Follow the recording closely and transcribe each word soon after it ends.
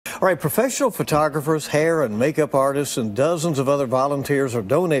All right, professional photographers, hair and makeup artists, and dozens of other volunteers are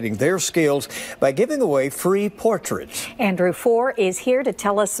donating their skills by giving away free portraits. Andrew Fore is here to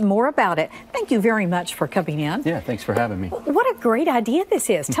tell us more about it. Thank you very much for coming in. Yeah, thanks for having me. What a great idea this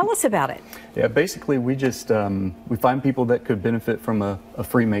is. Tell us about it. Yeah, basically we just we find people that could benefit from a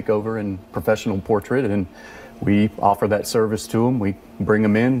free makeover and professional portrait, and we offer that service to them. We bring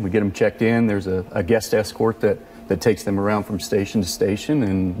them in, we get them checked in. There's a guest escort that takes them around from station to station,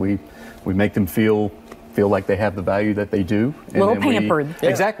 and we make them feel like they have the value that they do. A little pampered.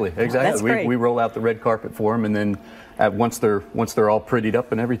 Exactly. That's great. We roll out the red carpet for them, and then once they're all prettied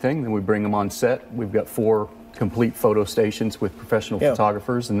up and everything, then we bring them on set. We've got 4 complete photo stations with professional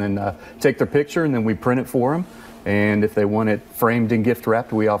photographers, and then take their picture, and then we print it for them. And if they want it framed and gift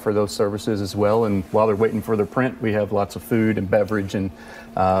wrapped, we offer those services as well. And while they're waiting for their print, we have lots of food and beverage, and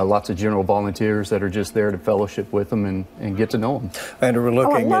lots of general volunteers that are just there to fellowship with them and get to know them. And we're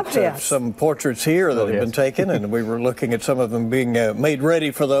looking at some portraits here that have been taken, and we were looking at some of them being made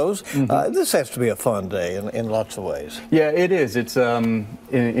ready for those. This has to be a fun day in lots of ways. Yeah, it is. It's in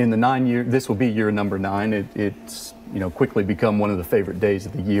the 9 year. This will be year number 9. It's quickly become one of the favorite days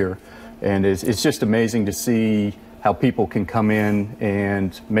of the year. And it's just amazing to see how people can come in,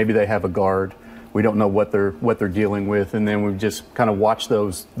 and maybe they have a guard. We don't know what they're dealing with, and then we just kind of watch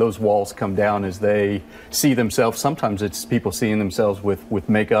those walls come down as they see themselves. Sometimes it's people seeing themselves with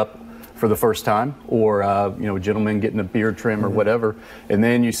makeup for the first time, or a gentleman getting a beard trim or whatever, and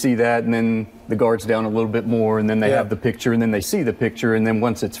then you see that, and then the guard's down a little bit more, and then they have the picture, and then they see the picture, and then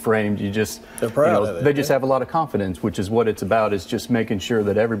once it's framed, they're proud of it. They just have a lot of confidence, which is what it's about, is just making sure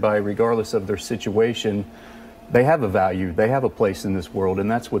that everybody, regardless of their situation, they have a value, they have a place in this world,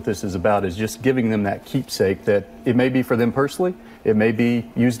 and that's what this is about, is just giving them that keepsake that it may be for them personally, it may be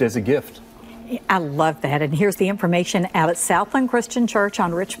used as a gift. I love that. And here's the information out at Southland Christian Church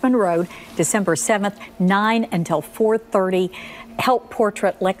on Richmond Road, December 7th, 9 until 4:30.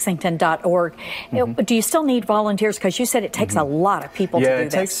 helpportraitlexington.org. Do you still need volunteers? Because you said it takes a lot of people to do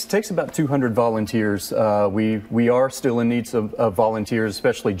this. Yeah, it takes about 200 volunteers. We are still in need of volunteers,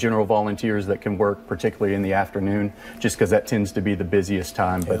 especially general volunteers that can work particularly in the afternoon, just because that tends to be the busiest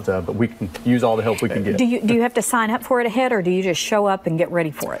time. But we can use all the help we can get. Do you have to sign up for it ahead, or do you just show up and get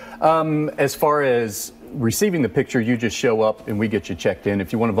ready for it? As far as receiving the picture, you just show up and we get you checked in.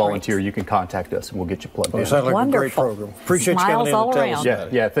 If you want to volunteer, you can contact us and we'll get you plugged in. Sounds like a great program. Appreciate you coming in to tell us about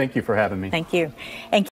it. Yeah, thank you for having me. Thank you. And